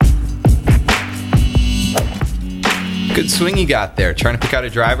Good swing you got there. Trying to pick out a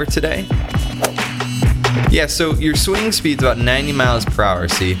driver today? Yeah, so your swing speed's about 90 miles per hour,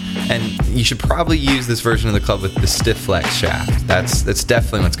 see? And you should probably use this version of the club with the stiff flex shaft. That's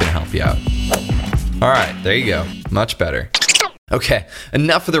definitely what's going to help you out. All right, there you go. Much better. Okay,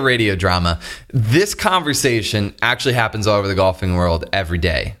 enough of the radio drama. This conversation actually happens all over the golfing world every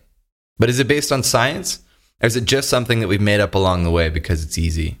day. But is it based on science? Or is it just something that we've made up along the way because it's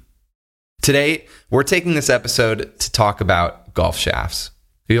easy? Today, we're taking this episode to talk about golf shafts.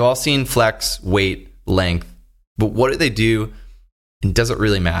 We've all seen flex, weight, length, but what do they do and does it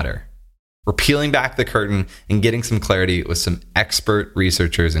really matter? We're peeling back the curtain and getting some clarity with some expert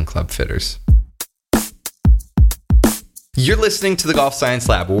researchers and club fitters. You're listening to the Golf Science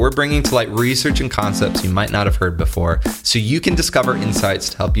Lab, where we're bringing to light research and concepts you might not have heard before so you can discover insights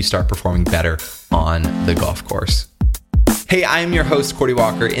to help you start performing better on the golf course. Hey, I'm your host, Cordy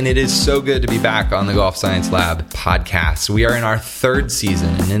Walker, and it is so good to be back on the Golf Science Lab podcast. We are in our third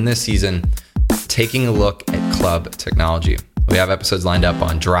season, and in this season, taking a look at club technology. We have episodes lined up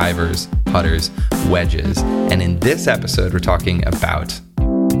on drivers, putters, wedges, and in this episode, we're talking about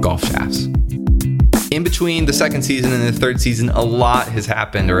golf shafts. In between the second season and the third season, a lot has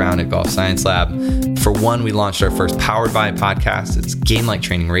happened around at Golf Science Lab. For one, we launched our first Powered By podcast. It's Game Like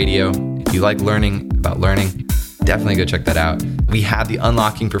Training Radio. If you like learning about learning, definitely go check that out. We had the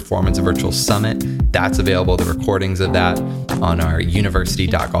Unlocking Performance Virtual Summit. That's available, the recordings of that, on our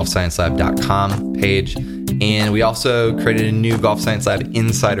university.golfsciencelab.com page. And we also created a new Golf Science Lab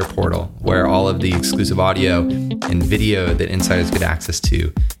Insider portal where all of the exclusive audio and video that insiders get access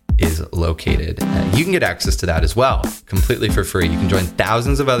to is located. You can get access to that as well, completely for free. You can join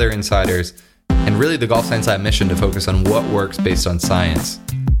thousands of other insiders and really the Golf Science Lab mission to focus on what works based on science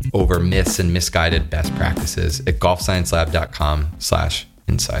over myths and misguided best practices at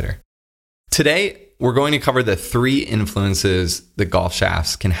golfsciencelab.com/insider. Today, we're going to cover the 3 influences that golf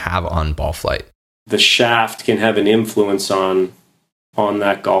shafts can have on ball flight. The shaft can have an influence on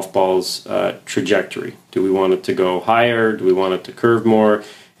that golf ball's trajectory. Do we want it to go higher? Do we want it to curve more?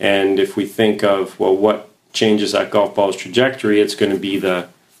 And if we think of, well, what changes that golf ball's trajectory, it's going to be the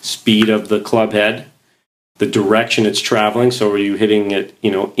speed of the club head, the direction it's traveling. So are you hitting it,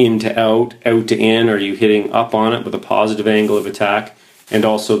 in to out to in? Or are you hitting up on it with a positive angle of attack? And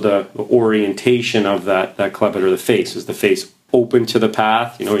also the orientation of that club head or the face. Is the face open to the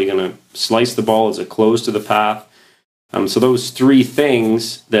path? Are you going to slice the ball? Is it close to the path? So those 3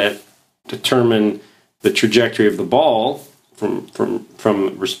 things that determine the trajectory of the ball from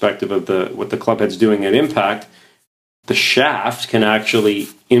respective of what the club head's doing at impact, the shaft can actually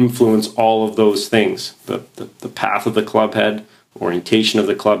influence all of those things. The path of the club head, orientation of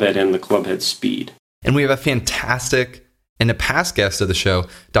the club head, and the club head speed. And we have a fantastic and a past guest of the show,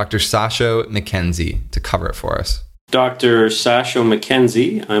 Dr. Sasho McKenzie, to cover it for us. Dr. Sasho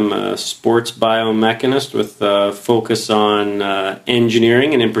McKenzie. I'm a sports biomechanist with a focus on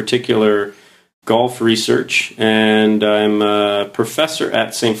engineering and in particular golf research, and I'm a professor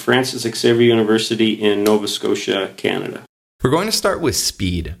at St. Francis Xavier University in Nova Scotia, Canada. We're going to start with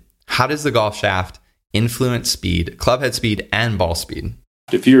speed. How does the golf shaft influence speed, club head speed, and ball speed?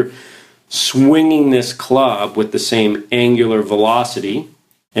 If you're swinging this club with the same angular velocity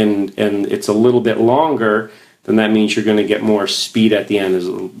and it's a little bit longer, then that means you're going to get more speed at the end. There's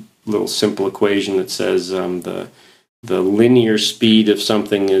a little simple equation that says the linear speed of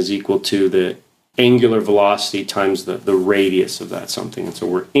something is equal to the angular velocity times the radius of that something. And so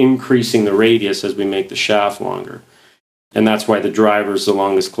we're increasing the radius as we make the shaft longer. And that's why the driver is the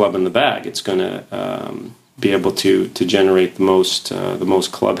longest club in the bag. It's going to be able to generate the most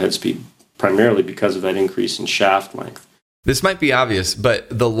club head speed, primarily because of that increase in shaft length. This might be obvious, but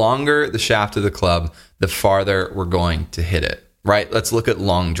the longer the shaft of the club, the farther we're going to hit it, right? Let's look at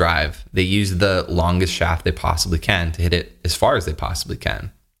long drive. They use the longest shaft they possibly can to hit it as far as they possibly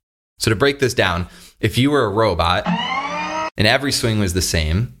can. So to break this down, if you were a robot and every swing was the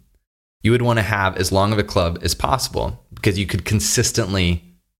same, you would want to have as long of a club as possible because you could consistently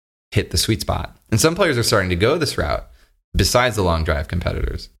hit the sweet spot. And some players are starting to go this route besides the long drive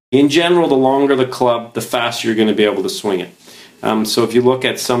competitors. In general, the longer the club, the faster you're going to be able to swing it. So if you look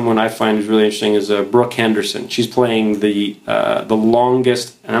at someone I find is really interesting is Brooke Henderson. She's playing the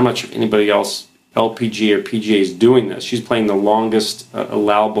longest, and I'm not sure if anybody else, LPG or PGA, is doing this. She's playing the longest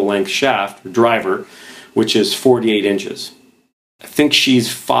allowable length shaft, or driver, which is 48 inches. I think she's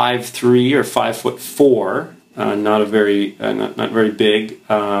 5'3" or 5'4", not very big,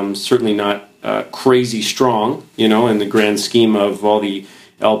 certainly not crazy strong, in the grand scheme of all the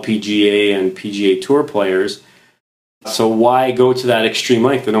LPGA and PGA Tour players. So why go to that extreme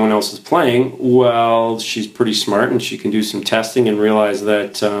length that no one else is playing? Well, she's pretty smart and she can do some testing and realize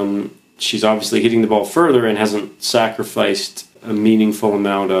that she's obviously hitting the ball further and hasn't sacrificed a meaningful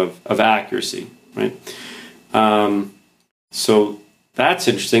amount of accuracy, right? So that's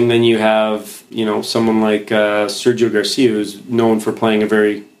interesting. Then you have, someone like Sergio Garcia, who's known for playing a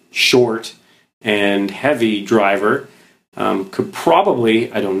very short and heavy driver, could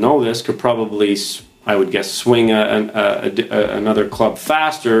probably, I don't know this, I would guess, swing another club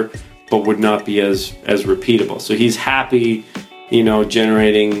faster, but would not be as repeatable. So he's happy,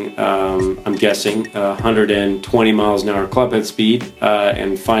 generating, I'm guessing, 120 miles an hour club head speed,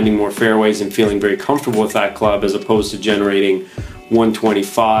 and finding more fairways and feeling very comfortable with that club, as opposed to generating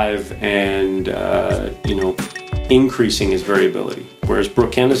 125 and, increasing his variability. Whereas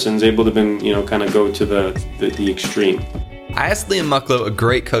Brooke Henderson's able to kind of go to the extreme. I asked Liam Mucklow, a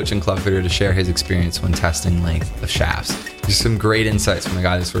great coach and club fitter, to share his experience when testing length of shafts. There's some great insights from a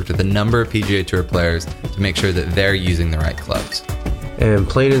guy that's worked with a number of PGA Tour players to make sure that they're using the right clubs. And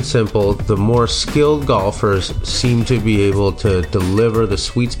plain and simple, the more skilled golfers seem to be able to deliver the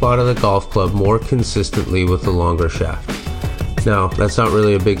sweet spot of the golf club more consistently with the longer shaft. Now, that's not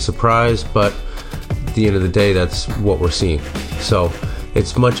really a big surprise, but at the end of the day, that's what we're seeing. So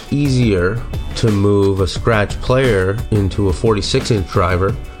it's much easier to move a scratch player into a 46-inch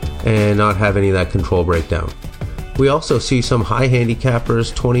driver and not have any of that control breakdown. We also see some high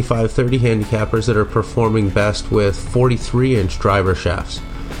handicappers, 25, 30 handicappers, that are performing best with 43-inch driver shafts.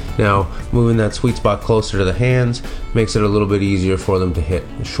 Now, moving that sweet spot closer to the hands makes it a little bit easier for them to hit.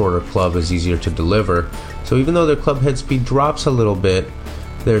 A shorter club is easier to deliver. So even though their club head speed drops a little bit,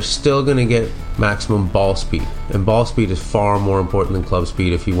 they're still going to get maximum ball speed. And ball speed is far more important than club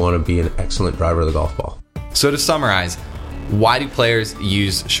speed if you want to be an excellent driver of the golf ball. So to summarize, why do players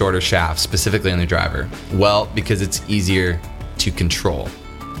use shorter shafts, specifically on the driver? Well, because it's easier to control.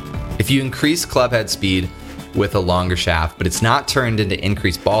 If you increase club head speed with a longer shaft, but it's not turned into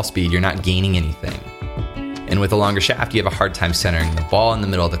increased ball speed, you're not gaining anything. And with a longer shaft, you have a hard time centering the ball in the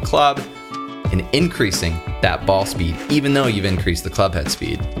middle of the club and increasing that ball speed, even though you've increased the club head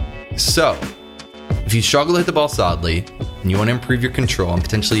speed. So, if you struggle to hit the ball solidly and you want to improve your control and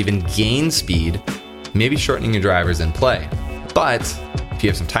potentially even gain speed, maybe shortening your driver is in play. But if you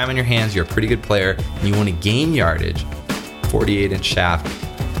have some time on your hands, you're a pretty good player, and you want to gain yardage, 48-inch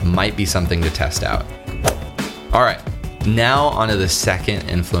shaft might be something to test out. All right, now onto the second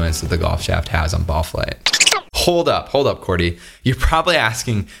influence that the golf shaft has on ball flight. Hold up, Cordy. You're probably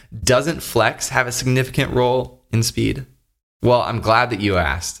asking, doesn't flex have a significant role in speed? Well, I'm glad that you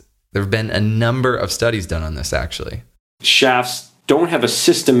asked. There have been a number of studies done on this, actually. Shafts don't have a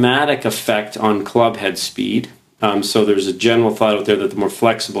systematic effect on club head speed. So there's a general thought out there that the more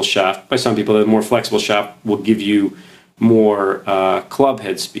flexible shaft, by some people, the more flexible shaft will give you more club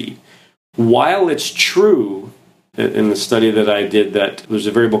head speed. While it's true in the study that I did that there's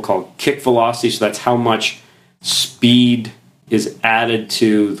a variable called kick velocity, so that's how much speed is added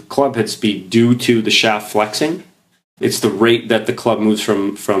to the club head speed due to the shaft flexing. It's the rate that the club moves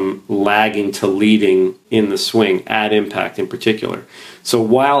from lagging to leading in the swing, at impact in particular. So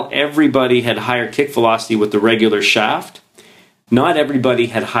while everybody had higher kick velocity with the regular shaft, not everybody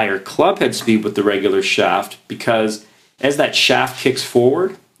had higher club head speed with the regular shaft, because as that shaft kicks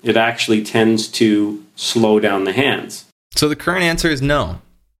forward, it actually tends to slow down the hands. So the current answer is no.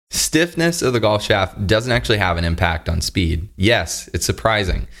 Stiffness of the golf shaft doesn't actually have an impact on speed. Yes, it's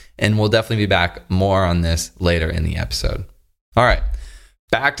surprising, and we'll definitely be back more on this later in the episode. All right,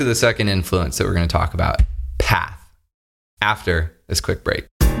 back to the second influence that we're going to talk about, path, after this quick break.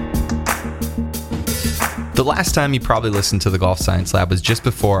 The last time you probably listened to the Golf Science Lab was just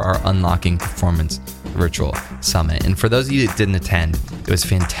before our Unlocking Performance virtual summit. And for those of you that didn't attend, it was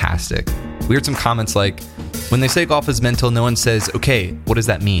fantastic. We heard some comments like, when they say golf is mental, no one says, okay, what does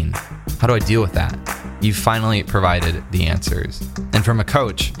that mean? How do I deal with that? You finally provided the answers. And from a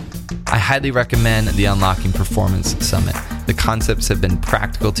coach, I highly recommend the Unlocking Performance Summit. The concepts have been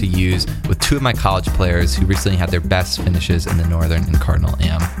practical to use with two of my college players who recently had their best finishes in the Northern and Cardinal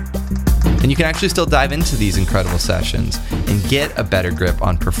Am. And you can actually still dive into these incredible sessions and get a better grip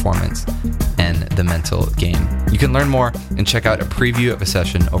on performance and the mental game. You can learn more and check out a preview of a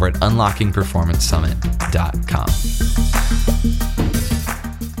session over at unlockingperformancesummit.com.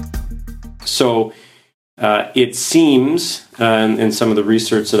 So it seems, in some of the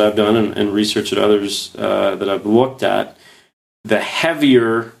research that I've done and research that others that I've looked at, the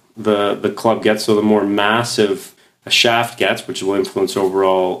heavier the club gets, so the more massive a shaft gets, which will influence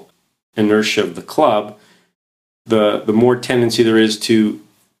overall inertia of the club, the more tendency there is to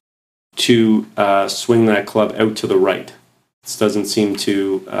to swing that club out to the right. It doesn't seem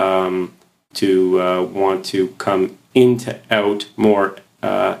to want to come in to out, more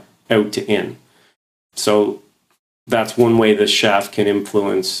out to in. So that's one way the shaft can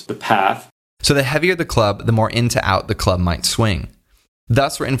influence the path. So the heavier the club, the more in to out the club might swing.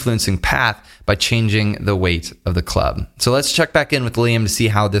 Thus, we're influencing path by changing the weight of the club. So let's check back in with Liam to see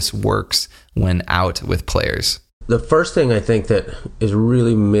how this works when out with players. The first thing I think that is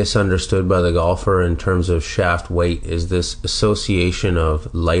really misunderstood by the golfer in terms of shaft weight is this association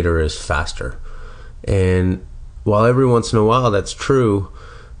of lighter is faster. And while every once in a while that's true,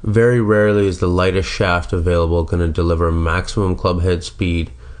 very rarely is the lightest shaft available going to deliver maximum club head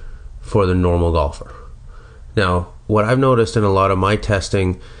speed for the normal golfer. Now, what I've noticed in a lot of my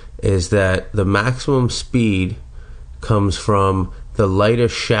testing is that the maximum speed comes from the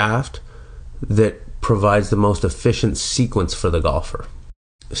lightest shaft that provides the most efficient sequence for the golfer.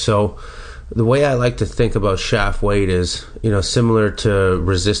 So the way I like to think about shaft weight is, similar to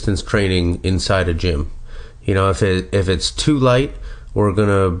resistance training inside a gym. If it's too light, we're going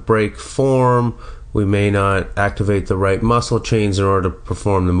to break form. We may not activate the right muscle chains in order to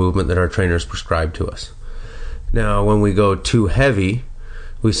perform the movement that our trainers prescribe to us. Now, when we go too heavy,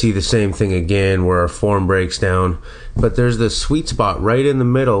 we see the same thing again where our form breaks down. But there's this sweet spot right in the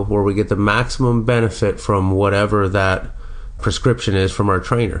middle where we get the maximum benefit from whatever that prescription is from our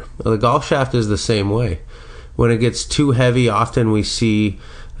trainer. The golf shaft is the same way. When it gets too heavy, often we see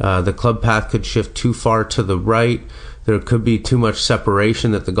the club path could shift too far to the right. There could be too much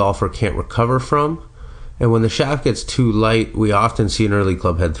separation that the golfer can't recover from. And when the shaft gets too light, we often see an early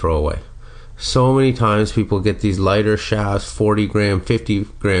club head throwaway. So many times people get these lighter shafts, 40 gram, 50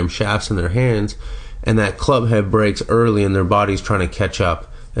 gram shafts in their hands, and that club head breaks early and their body's trying to catch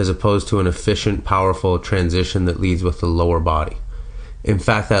up, as opposed to an efficient, powerful transition that leads with the lower body. In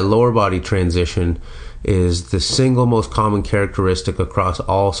fact, that lower body transition is the single most common characteristic across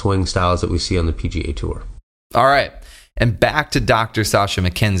all swing styles that we see on the PGA Tour. All right, and back to Dr. Sasha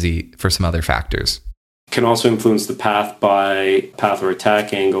McKenzie for some other factors. Can also influence the path or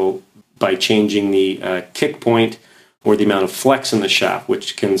attack angle by changing the kick point or the amount of flex in the shaft,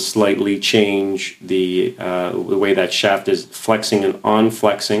 which can slightly change the way that shaft is flexing and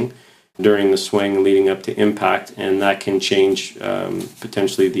on-flexing during the swing leading up to impact, and that can change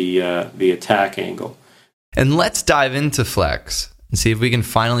potentially the attack angle. And let's dive into flex and see if we can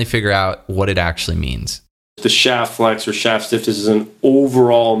finally figure out what it actually means. The shaft flex or shaft stiffness is an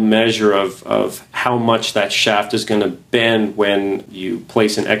overall measure of how much that shaft is going to bend when you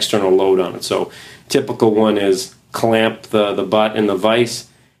place an external load on it. So typical one is clamp the butt in the vise,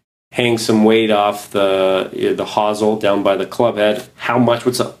 hang some weight off the hosel down by the club head.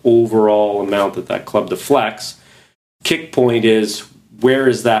 What's the overall amount that club deflects? Kick point is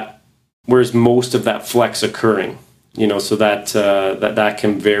where's most of that flex occurring? So that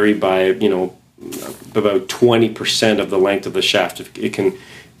can vary by, about 20% of the length of the shaft.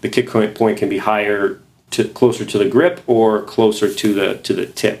 The kick point can be higher closer to the grip or closer to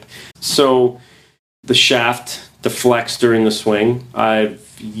the tip. So the shaft deflects during the swing.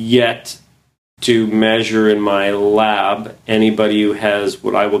 I've yet to measure in my lab anybody who has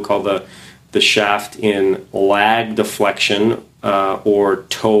what I would call the shaft in lag deflection or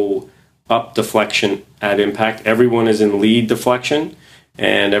toe up deflection at impact. Everyone is in lead deflection,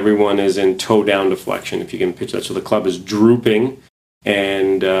 and everyone is in toe down deflection, if you can picture that. So the club is drooping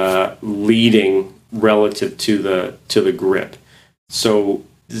and leading relative to the grip. So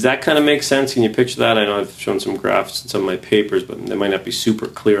does that kind of make sense? Can you picture that? I know I've shown some graphs in some of my papers, but they might not be super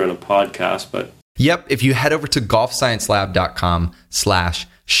clear on a podcast. But yep, if you head over to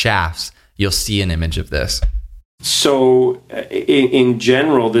golfsciencelab.com/shafts, you'll see an image of this. So in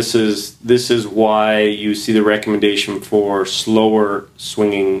general, this is why you see the recommendation for slower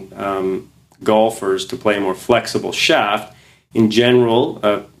swinging golfers to play a more flexible shaft. In general,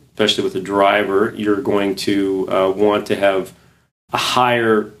 especially with a driver, you're going to want to have a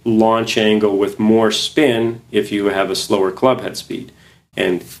higher launch angle with more spin if you have a slower club head speed.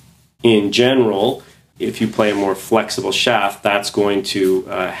 And in general, if you play a more flexible shaft, that's going to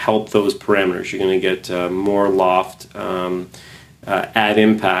help those parameters. You're going to get more loft at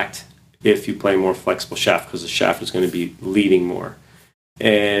impact if you play a more flexible shaft, because the shaft is going to be leading more.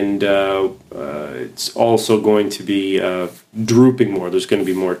 And it's also going to be drooping more. There's going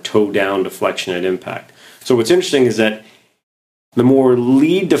to be more toe down deflection at impact. So what's interesting is that the more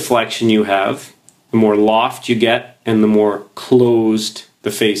lead deflection you have, the more loft you get, and the more closed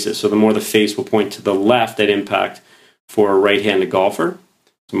the face is. So the more the face will point to the left at impact for a right-handed golfer.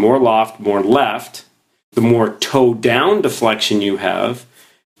 So more loft, more left. The more toe down deflection you have,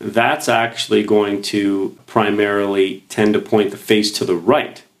 that's actually going to primarily tend to point the face to the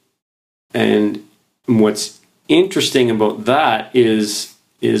right. And what's interesting about that is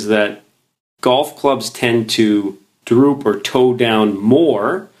that golf clubs tend to droop or toe down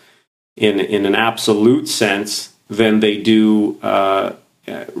more in an absolute sense than they do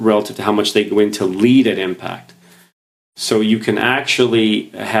relative to how much they go into lead at impact. So you can actually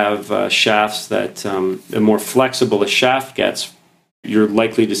have shafts that the more flexible a shaft gets, you're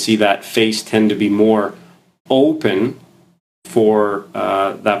likely to see that face tend to be more open for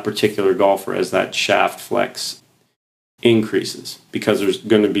that particular golfer as that shaft flex increases, because there's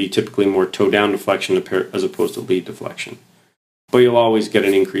going to be typically more toe down deflection as opposed to lead deflection. But you'll always get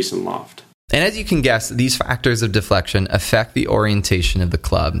an increase in loft. And as you can guess, these factors of deflection affect the orientation of the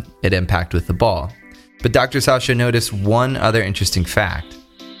club at impact with the ball. But Dr. Sacha noticed one other interesting fact,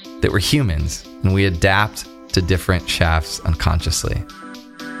 that we're humans and we adapt to different shafts unconsciously.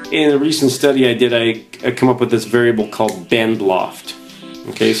 In a recent study I did, I come up with this variable called bend loft.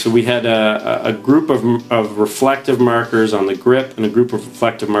 Okay, so we had a group of reflective markers on the grip and a group of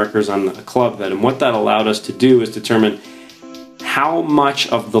reflective markers on the club head. And what that allowed us to do is determine how much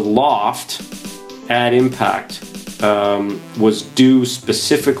of the loft at impact was due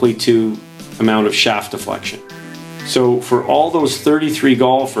specifically to amount of shaft deflection. So for all those 33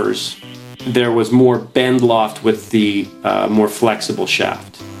 golfers, there was more bend loft with the more flexible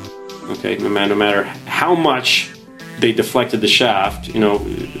shaft. Okay, no matter how much they deflected the shaft, there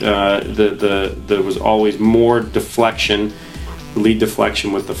was always more deflection, lead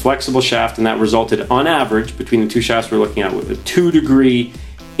deflection with the flexible shaft, and that resulted on average between the two shafts we're looking at with a 2-degree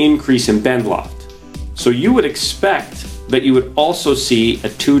increase in bend loft. So you would expect that you would also see a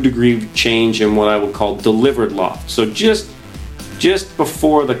 2-degree change in what I would call delivered loft. So just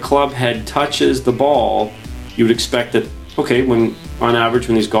before the club head touches the ball, you would expect that, okay, on average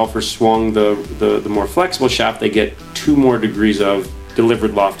when these golfers swung the more flexible shaft, they get 2 more degrees of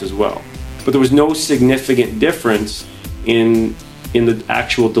delivered loft as well. But there was no significant difference in the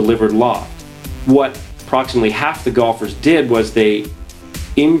actual delivered loft. What approximately half the golfers did was they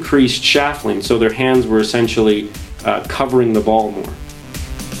increased shaft length, so their hands were essentially covering the ball more.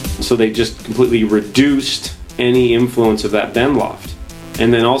 So they just completely reduced any influence of that bend loft.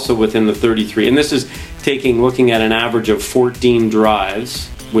 And then also within the 33, and this is looking at an average of 14 drives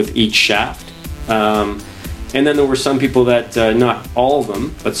with each shaft. And then there were some people that, not all of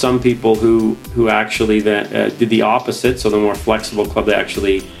them, but some people who actually did the opposite. So the more flexible club, they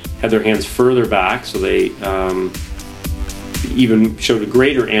actually had their hands further back, so they even showed a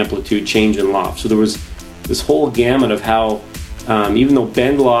greater amplitude change in loft. So there was this whole gamut of how, even though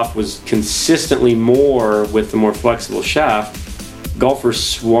bend loft was consistently more with the more flexible shaft, golfers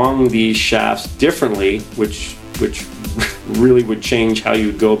swung these shafts differently, which really would change how you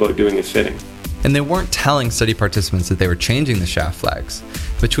would go about doing a fitting. And they weren't telling study participants that they were changing the shaft flags.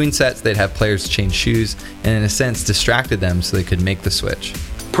 Between sets, they'd have players change shoes and in a sense distracted them so they could make the switch.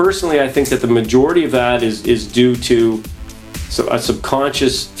 Personally, I think that the majority of that is due to a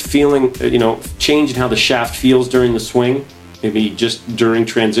subconscious feeling, change in how the shaft feels during the swing, maybe just during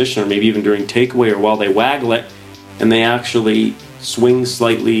transition or maybe even during takeaway or while they waggle it, and they actually swing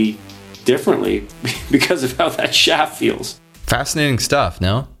slightly differently because of how that shaft feels. Fascinating stuff,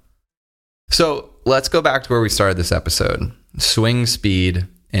 no? So let's go back to where we started this episode. Swing speed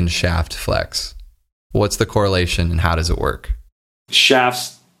and shaft flex. What's the correlation and how does it work?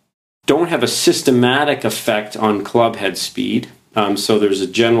 Shafts don't have a systematic effect on club head speed. So there's a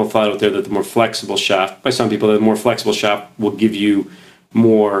general thought out there that the more flexible shaft, by some people, the more flexible shaft will give you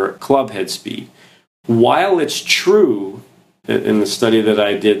more club head speed. While it's true in the study that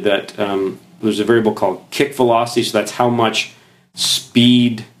I did that there's a variable called kick velocity, so that's how much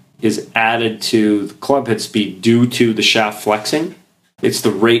speed is added to the club head speed due to the shaft flexing. It's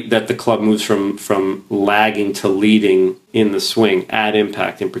the rate that the club moves from lagging to leading in the swing at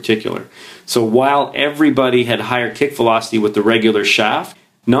impact in particular. So while everybody had higher kick velocity with the regular shaft,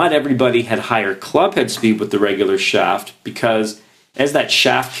 not everybody had higher club head speed with the regular shaft, because as that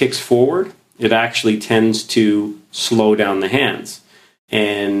shaft kicks forward, it actually tends to slow down the hands.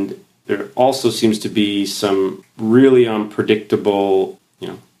 And there also seems to be some really unpredictable,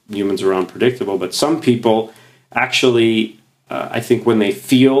 humans are unpredictable, but some people actually, I think when they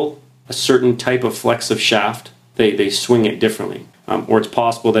feel a certain type of flex of shaft, they swing it differently. Or it's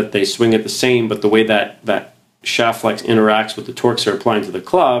possible that they swing it the same, but the way that shaft flex interacts with the torques they're applying to the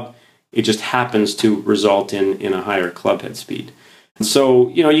club, it just happens to result in a higher club head speed. And so,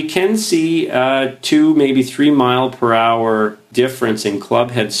 you can see 2, maybe 3 mile per hour difference in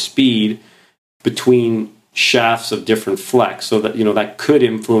club head speed between shafts of different flex, so that that could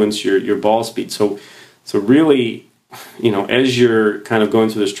influence your ball speed. So really, as you're kind of going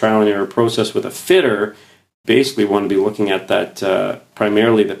through this trial and error process with a fitter, basically want to be looking at that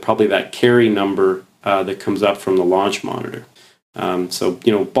primarily probably that carry number that comes up from the launch monitor. So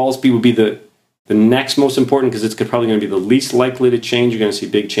ball speed would be the next most important, because it's probably going to be the least likely to change. You're going to see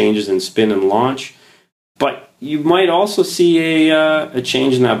big changes in spin and launch, but you might also see a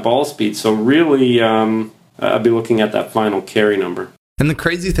change in that ball speed. So really, I'll be looking at that final carry number. And the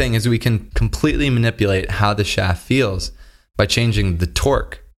crazy thing is we can completely manipulate how the shaft feels by changing the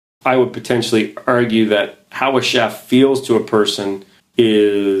torque. I would potentially argue that how a shaft feels to a person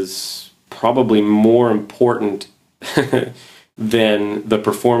is probably more important than the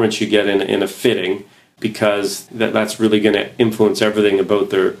performance you get in a fitting, because that's really going to influence everything about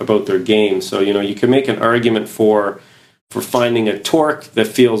their game. So you can make an argument for finding a torque that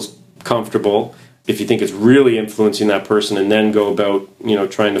feels comfortable if you think it's really influencing that person, and then go about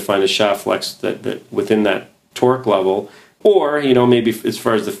trying to find a shaft flex that within that torque level. Or maybe as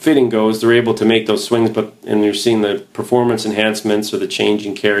far as the fitting goes, they're able to make those swings, and you're seeing the performance enhancements or the change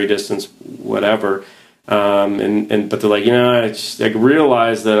in carry distance, whatever. But they're like, I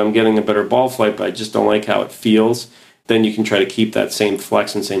realize that I'm getting a better ball flight, but I just don't like how it feels. Then you can try to keep that same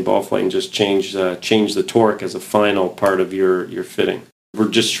flex and same ball flight and just change the torque as a final part of your fitting. We're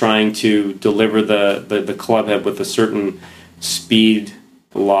just trying to deliver the club head with a certain speed,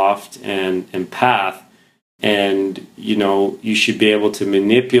 loft, and path. And, you should be able to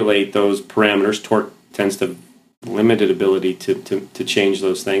manipulate those parameters. Torque tends to have limited ability to change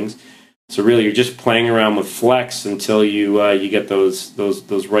those things. So really, you're just playing around with flex until you get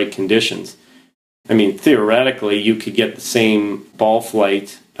those right conditions. I mean, theoretically, you could get the same ball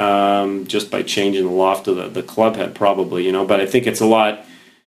flight just by changing the loft of the club head, probably. But I think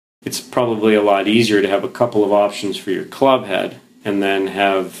it's probably a lot easier to have a couple of options for your club head, and then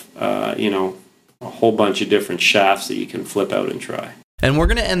have a whole bunch of different shafts that you can flip out and try. And we're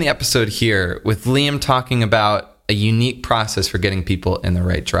going to end the episode here with Liam talking about a unique process for getting people in the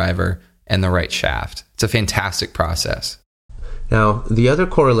right driver and the right shaft. It's a fantastic process. Now, the other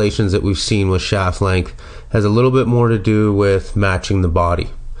correlations that we've seen with shaft length has a little bit more to do with matching the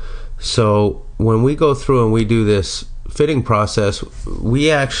body. So when we go through and we do this fitting process, we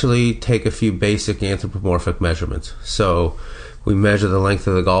actually take a few basic anthropomorphic measurements. So we measure the length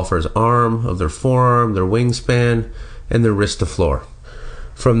of the golfer's arm, of their forearm, their wingspan, and their wrist to floor.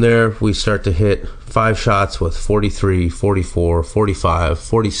 From there, we start to hit 5 shots with 43, 44, 45,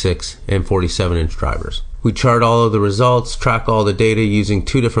 46, and 47-inch drivers. We chart all of the results, track all the data using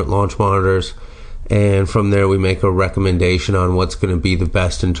 2 different launch monitors, and from there we make a recommendation on what's going to be the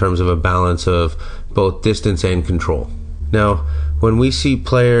best in terms of a balance of both distance and control. Now, when we see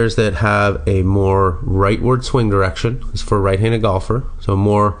players that have a more rightward swing direction, it's for a right-handed golfer, so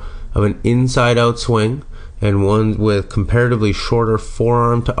more of an inside-out swing, and one with comparatively shorter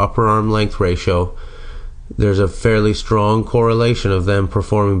forearm to upper arm length ratio, there's a fairly strong correlation of them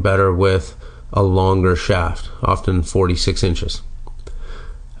performing better with a longer shaft, often 46 inches.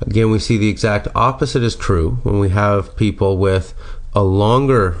 Again, we see the exact opposite is true when we have people with a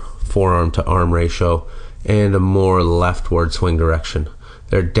longer forearm to arm ratio and a more leftward swing direction.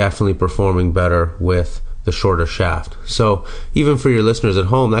 They're definitely performing better with the shorter shaft. So even for your listeners at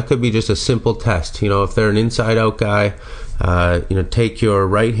home, that could be just a simple test. If they're an inside out guy, take your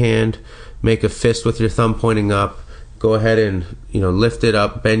right hand, make a fist with your thumb pointing up, go ahead and lift it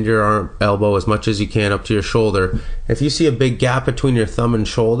up, bend your elbow as much as you can up to your shoulder. If you see a big gap between your thumb and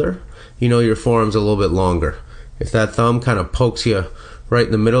shoulder, your forearm's a little bit longer. If that thumb kind of pokes you right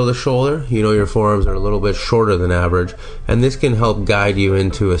in the middle of the shoulder, your forearms are a little bit shorter than average, and this can help guide you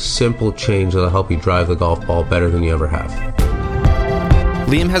into a simple change that'll help you drive the golf ball better than you ever have.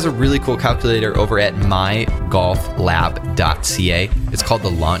 Liam has a really cool calculator over at mygolflab.ca. It's called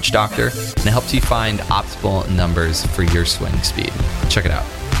the Launch Doctor, and it helps you find optimal numbers for your swing speed. Check it out.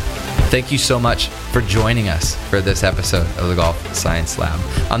 Thank you so much for joining us for this episode of the Golf Science Lab.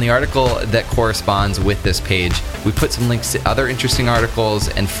 On the article that corresponds with this page, we put some links to other interesting articles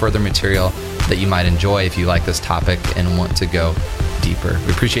and further material that you might enjoy if you like this topic and want to go deeper.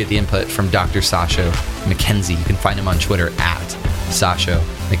 We appreciate the input from Dr. Sasho McKenzie. You can find him on Twitter at Sasho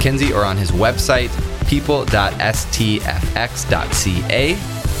McKenzie, or on his website,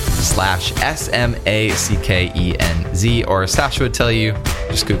 people.stfx.ca/SMACKENZ, or Sasho would tell you,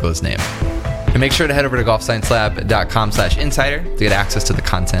 just Google his name. And make sure to head over to golfsciencelab.com/insider to get access to the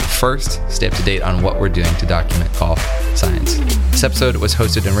content first. Stay up to date on what we're doing to document golf science. This episode was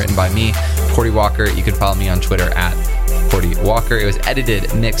hosted and written by me, Cordy Walker. You can follow me on Twitter at Cordy Walker. It was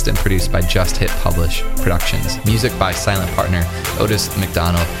edited, mixed, and produced by Just Hit Publish Productions. Music by Silent Partner, Otis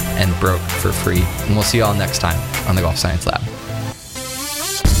McDonald, and Broke for Free. And we'll see you all next time on the Golf Science Lab.